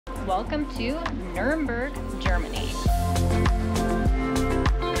Welcome to Nuremberg, Germany.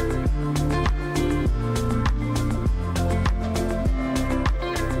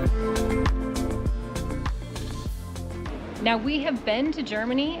 Now we have been to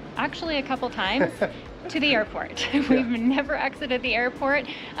Germany actually a couple times to the airport. We've never exited the airport,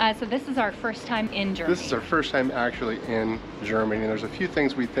 so this is our first time in Germany. This is our first time actually in Germany. There's a few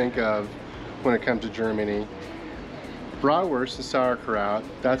things we think of when it comes to Germany. Bratwurst and sauerkraut,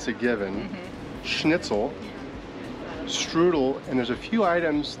 that's a given. Schnitzel, strudel, and there's a few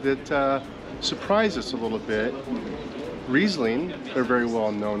items that surprise us a little bit. Riesling, they're very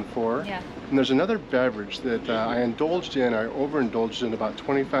well known for. Yeah. And there's another beverage that I overindulged in about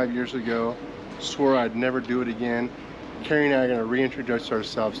 25 years ago. Swore I'd never do it again. Carrie and I are going to reintroduce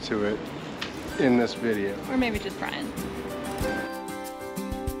ourselves to it in this video. Or maybe just Brian.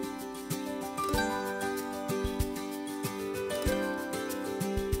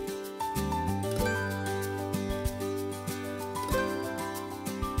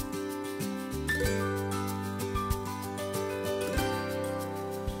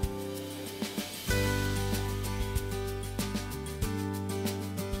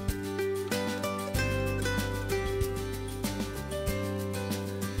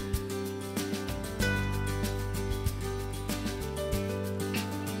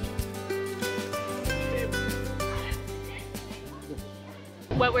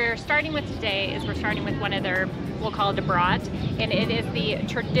 What we're starting with today is we're starting with one of their, we'll call it a brat, and it is the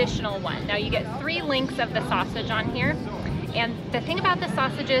traditional one. Now you get 3 links of the sausage on here, and the thing about the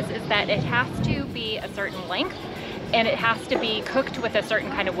sausages is that it has to be a certain length and it has to be cooked with a certain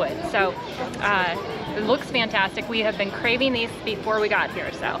kind of wood. So it looks fantastic. We have been craving these before we got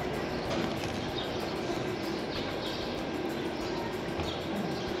here, so.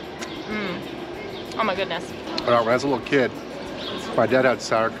 Oh my goodness. When I was a little kid, my dad had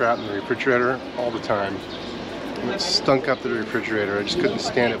sauerkraut in the refrigerator all the time. And it stunk up the refrigerator. I just couldn't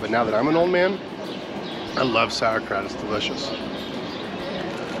stand it. But now that I'm an old man, I love sauerkraut. It's delicious.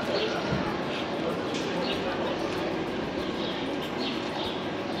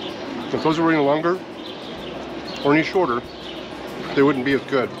 If those were any longer or any shorter, they wouldn't be as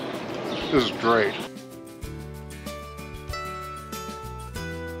good. This is great.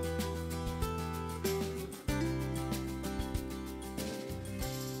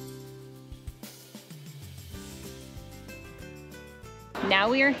 Now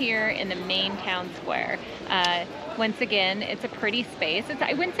we are here in the main town square. Once again, it's a pretty space.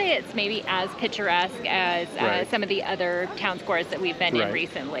 I wouldn't say it's maybe as picturesque as some of the other town squares that we've been in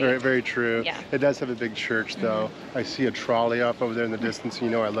recently. Very, very true. Yeah. It does have a big church though. I see a trolley off over there in the distance. You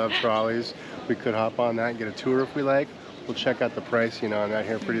know I love trolleys. We could hop on that and get a tour if we like. We'll check out the pricing on that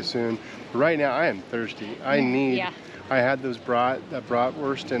here pretty soon. But right now I am thirsty. I had those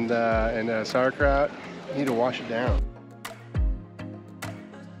bratwurst and sauerkraut. I need to wash it down.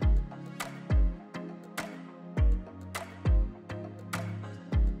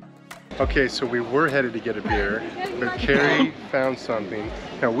 Okay, so we were headed to get a beer, but Carrie found something.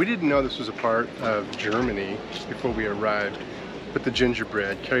 Now, we didn't know this was a part of Germany before we arrived, but the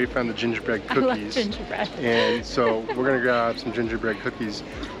gingerbread. Carrie found the gingerbread cookies. I love gingerbread. And so we're gonna grab some gingerbread cookies.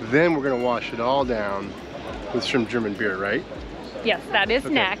 Then we're gonna wash it all down with some German beer, right? Yes, that is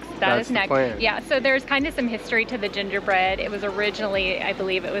next. That is next. Plan. Yeah, so there's kind of some history to the gingerbread. It was originally, I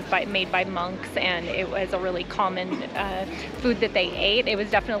believe it was made by monks, and it was a really common food that they ate. It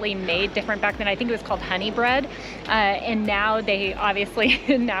was definitely made different back then. I think it was called honey bread, and now they obviously,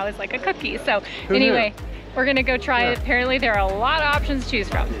 now it's like a cookie. So anyway, we're gonna go try it. Apparently there are a lot of options to choose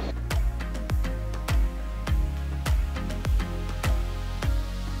from.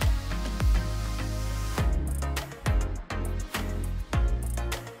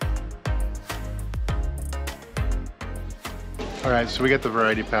 All right, so we got the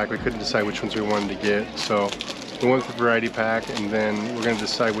variety pack. We couldn't decide which ones we wanted to get, so we went with the variety pack, and then we're gonna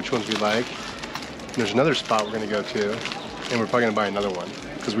decide which ones we like. And there's another spot we're gonna go to, and we're probably gonna buy another one,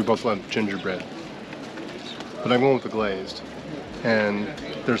 because we both love gingerbread. But I'm going with the glazed, and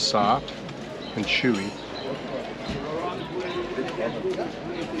they're soft and chewy.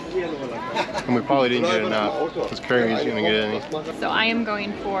 And we probably didn't get enough, because Carrie isn't gonna get any. So I am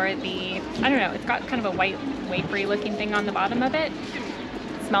going for the, I don't know, it's got kind of a white wafery looking thing on the bottom of it.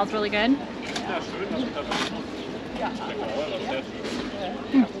 It smells really good.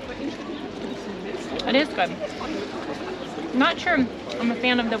 It is good. I'm not sure I'm a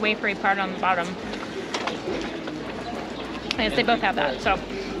fan of the wafery part on the bottom. I guess they both have that, so,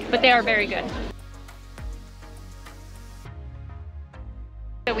 but they are very good.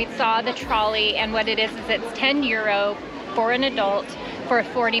 So we saw the trolley, and what it is it's €10 for an adult, for a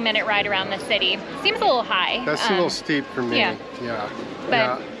 40-minute ride around the city. Seems a little high. That's a little steep for me. Yeah.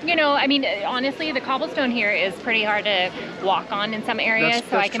 But, you know, I mean, honestly, the cobblestone here is pretty hard to walk on in some areas,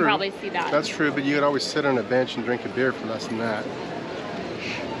 so I can probably see that. That's true, but you could always sit on a bench and drink a beer for less than that.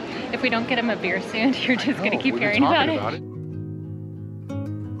 If we don't get him a beer soon, you're just going to keep hearing about it.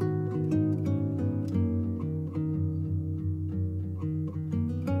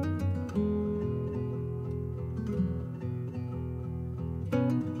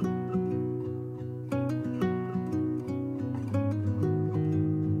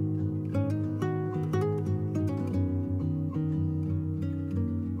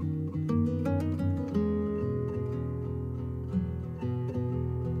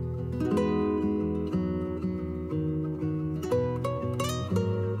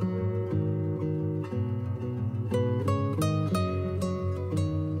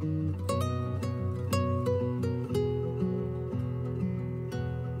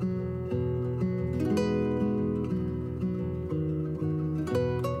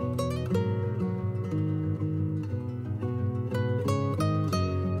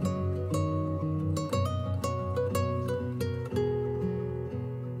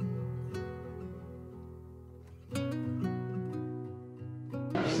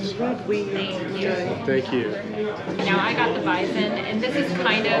 Thank you. Now I got the bison, and this is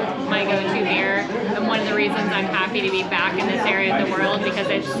kind of my go-to beer, and one of the reasons I'm happy to be back in this area of the world because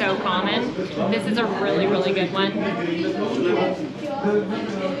it's so common. This is a really, really good one.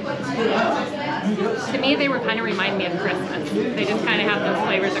 To me, they were kind of remind me of Christmas. They just kind of have those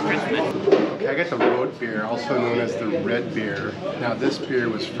flavors of Christmas. Okay, I got the road beer, also known as the red beer. Now this beer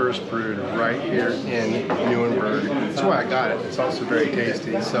was first brewed right here in Nuremberg. That's why I got it. It's also very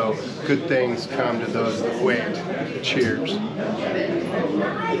tasty. So good things come to those that wait. Cheers.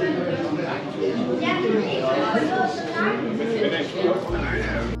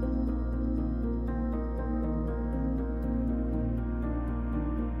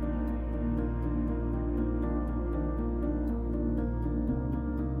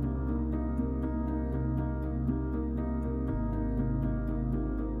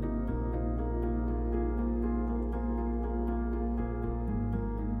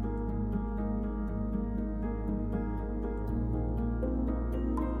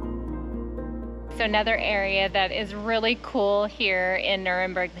 So another area that is really cool here in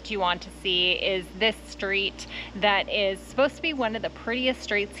Nuremberg that you want to see is this street that is supposed to be one of the prettiest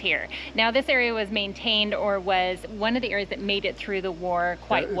streets here. Now this area was maintained, or was one of the areas that made it through the war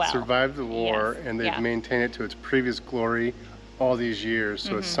quite well. It survived the war, yes, and they've maintained it to its previous glory all these years,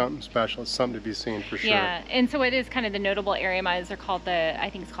 so it's something special. It's something to be seen for sure. Yeah, and so it is kind of the notable area. They're called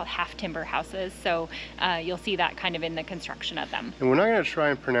I think it's called half timber houses. So you'll see that kind of in the construction of them. And we're not going to try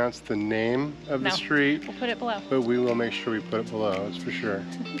and pronounce the name of the street. We'll put it below. But we will make sure we put it below, that's for sure.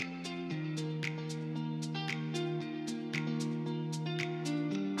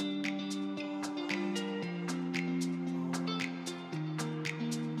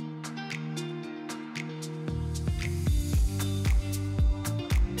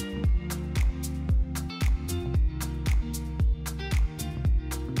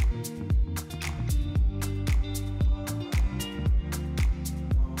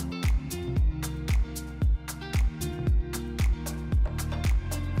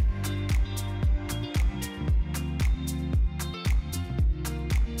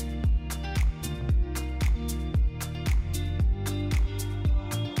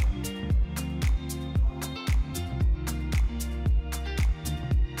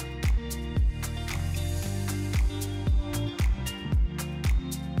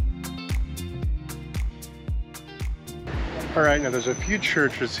 All right, now there's a few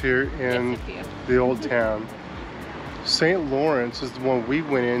churches here in the old town. St. Lawrence is the one we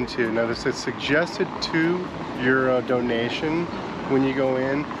went into. Now there's a suggested €2 donation when you go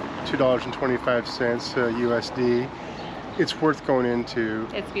in, $2.25 USD. It's worth going into.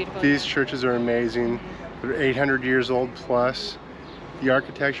 It's beautiful. These churches are amazing. They're 800 years old plus. The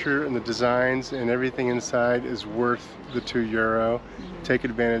architecture and the designs and everything inside is worth the €2. Take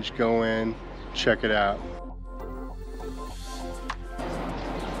advantage, go in, check it out.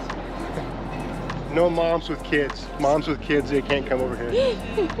 No moms with kids. Moms with kids, they can't come over here.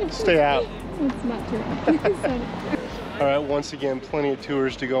 Stay out. It's not true. All right, once again, plenty of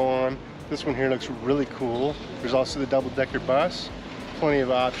tours to go on. This one here looks really cool. There's also the double-decker bus. Plenty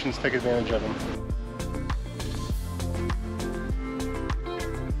of options, take advantage of them.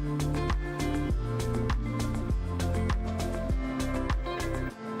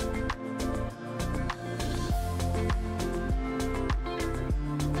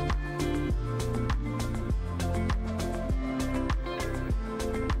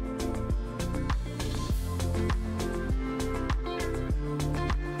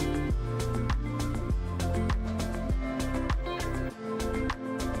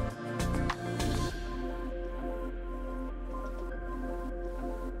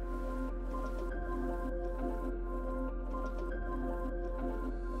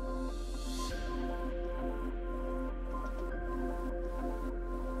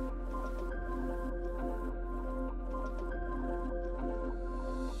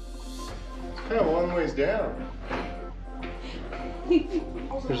 kind of a long ways down.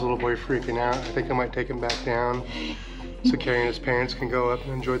 There's a little boy freaking out. I think I might take him back down so Carrie and his parents can go up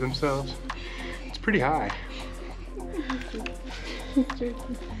and enjoy themselves. It's pretty high.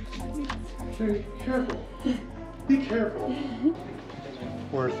 Hey, careful. Be careful.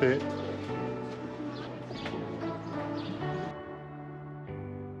 Worth it.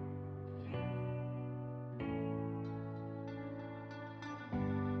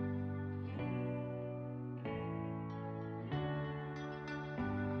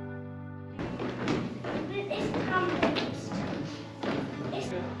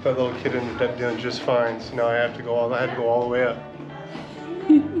 That little kid ended up doing just fine, so now I had to go all the way up.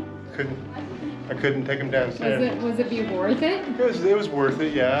 I couldn't take him downstairs. Was it worth it? It was worth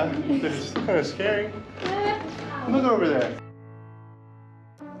it, yeah. But it's kind of scary. Look over there.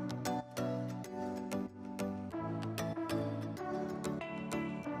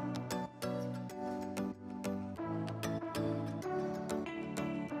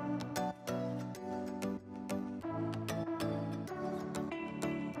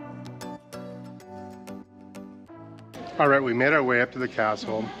 All right, we made our way up to the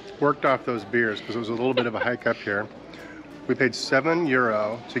castle, worked off those beers because it was a little bit of a hike up here. We paid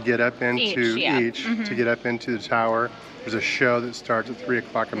 €7 to get up into each to get up into the tower. There's a show that starts at 3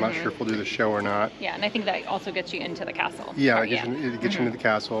 o'clock. I'm not sure if we'll do the show or not. Yeah, and I think that also gets you into the castle. Yeah, it gets you into the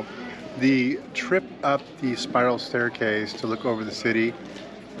castle. The trip up the spiral staircase to look over the city,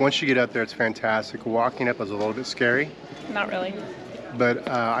 once you get up there, it's fantastic. Walking up was a little bit scary. Not really. But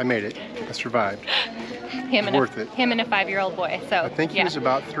I made it. I survived. Worth it. Him and a 5-year-old boy. So I think he was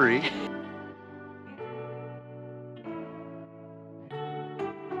about 3.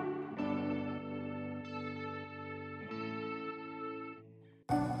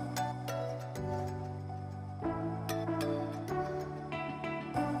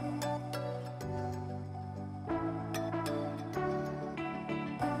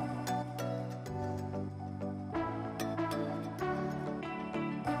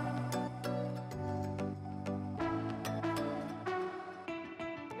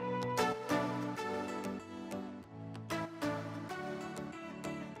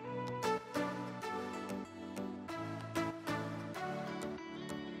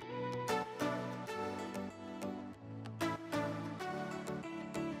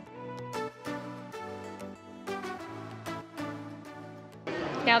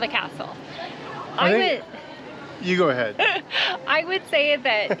 Now the castle. You go ahead. I would say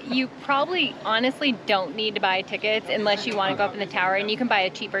that you probably honestly don't need to buy tickets unless you want to go up in the tower, and you can buy a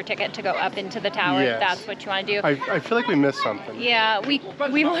cheaper ticket to go up into the tower if that's what you want to do. I feel like we missed something. Yeah, we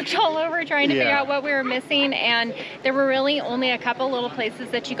looked all over trying to figure out what we were missing, and there were really only a couple little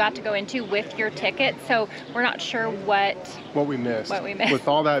places that you got to go into with your ticket, so we're not sure what we missed. With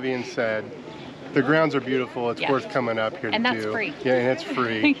all that being said, the grounds are beautiful. It's worth coming up here to do. And that's free. Yeah, and it's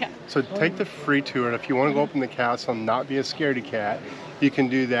free. So take the free tour, and if you want to go up in the castle and not be a scaredy cat, you can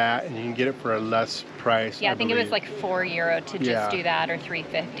do that, and you can get it for a less price. Yeah, I think it was like €4 to just do that, or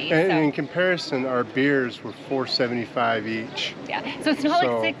 $3.50. And in comparison, our beers were $4.75 each. Yeah, so it's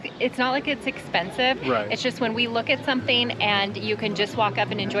not like it's expensive. Right. It's just when we look at something and you can just walk up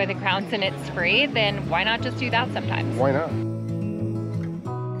and enjoy the grounds and it's free, then why not just do that sometimes? Why not?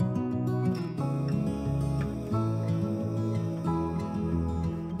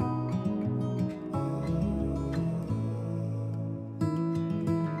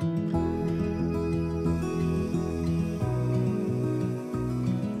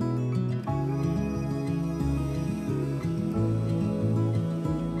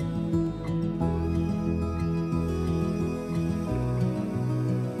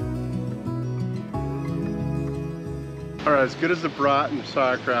 All right, as good as the brat and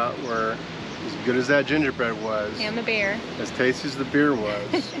sauerkraut were, as good as that gingerbread was, and the beer, as tasty as the beer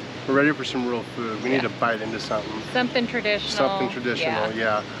was, we're ready for some real food. We need to bite into something. Something traditional. Something traditional,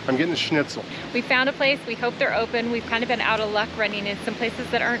 yeah. I'm getting the schnitzel. We found a place. We hope they're open. We've kind of been out of luck running in some places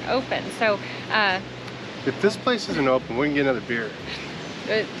that aren't open. So, if this place isn't open, we can get another beer.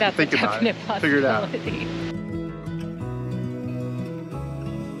 That's a definite possibility. Figure it out.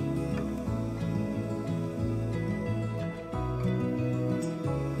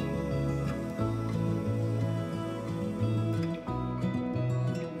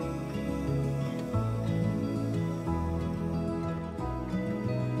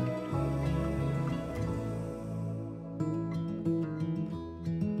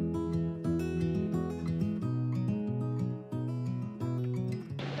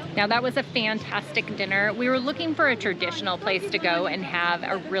 Now that was a fantastic dinner. We were looking for a traditional place to go and have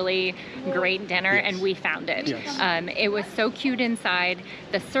a really great dinner, and we found it. It was so cute inside.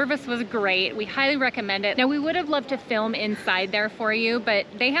 The service was great. We highly recommend it. Now we would have loved to film inside there for you, but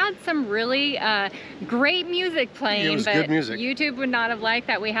they had some really great music playing. It was but good music. YouTube would not have liked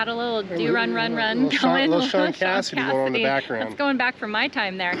that. We had a little do run going. Little Sean Cassidy going on in the background. That's going back from my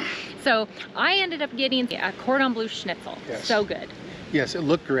time there. So I ended up getting a cordon bleu schnitzel. So good. Yes, it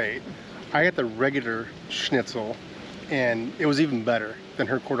looked great. I got the regular schnitzel, and it was even better than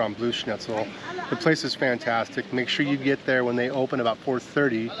her cordon bleu schnitzel. The place is fantastic. Make sure you get there when they open about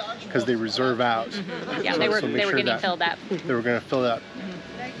 4:30 because they reserve out. Yeah, they were getting filled up. They were going to fill up.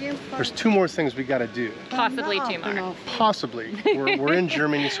 There's 2 more things we got to do. Possibly 2 more. Possibly. We're in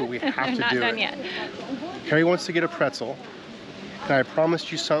Germany, so we have to do it. Not done yet. Carrie wants to get a pretzel. And I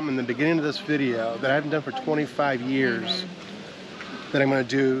promised you something in the beginning of this video that I haven't done for 25 years that I'm going to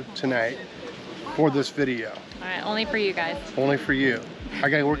do tonight for this video. All right, only for you guys. Only for you. I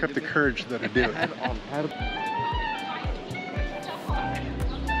got to work up the courage though to do it.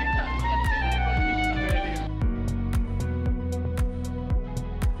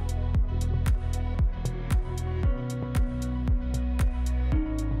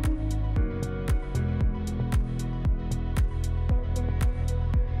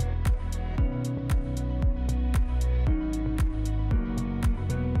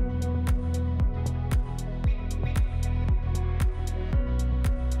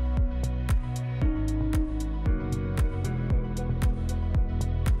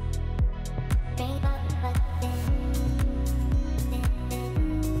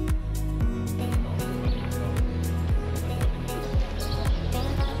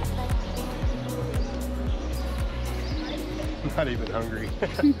 I'm not even hungry.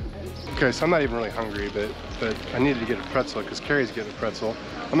 Okay, so I'm not even really hungry, but I needed to get a pretzel because Carrie's getting a pretzel.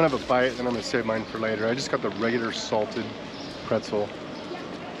 I'm gonna have a bite, then I'm gonna save mine for later. I just got the regular salted pretzel.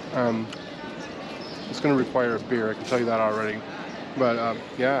 It's gonna require a beer, I can tell you that already. But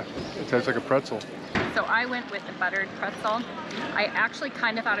yeah, it tastes like a pretzel. So I went with the buttered pretzel. I actually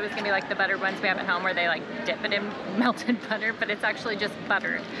kind of thought it was gonna be like the buttered ones we have at home where they like dip it in melted butter, but it's actually just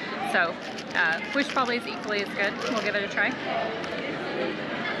buttered. So, which probably is equally as good. We'll give it a try.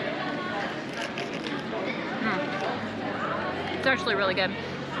 It's actually really good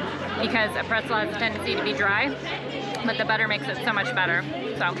because a pretzel has a tendency to be dry, but the butter makes it so much better.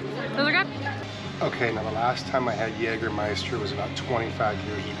 So, those are good. Okay, now the last time I had Jägermeister was about 25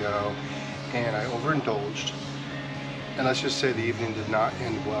 years ago, and I overindulged. And let's just say the evening did not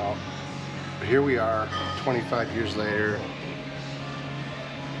end well. But here we are, 25 years later.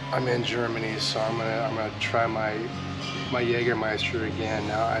 I'm in Germany, so I'm gonna try my Jägermeister again.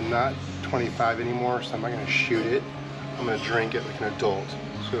 Now I'm not 25 anymore, so I'm not gonna shoot it. I'm gonna drink it like an adult.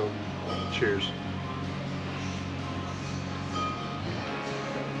 So, cheers.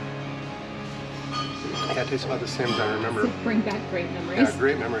 Yeah, it tastes about the same as I remember. Bring back great memories. Yeah,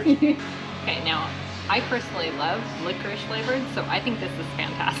 great memories. Okay, now I personally love licorice flavored, so I think this is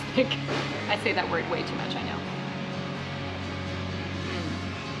fantastic. I say that word way too much, I know.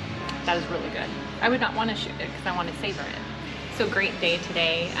 That is really good. I would not want to shoot it because I want to savor it. So great day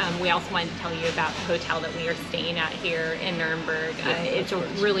today. We also wanted to tell you about the hotel that we are staying at here in Nuremberg. It's a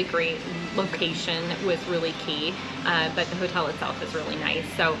really great location, was really key, but the hotel itself is really nice.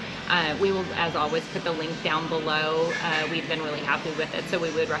 So we will, as always, put the link down below. We've been really happy with it, so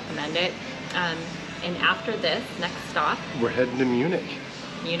we would recommend it. And after this, next stop, we're heading to Munich.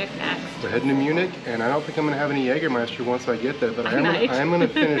 Munich next. We're heading to Munich, and I don't think I'm going to have any Jägermeister once I get there, but I am going to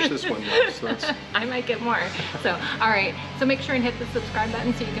finish this one though, so that's... I might get more. So, all right. So make sure and hit the subscribe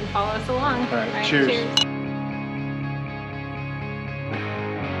button so you can follow us along. All right, cheers.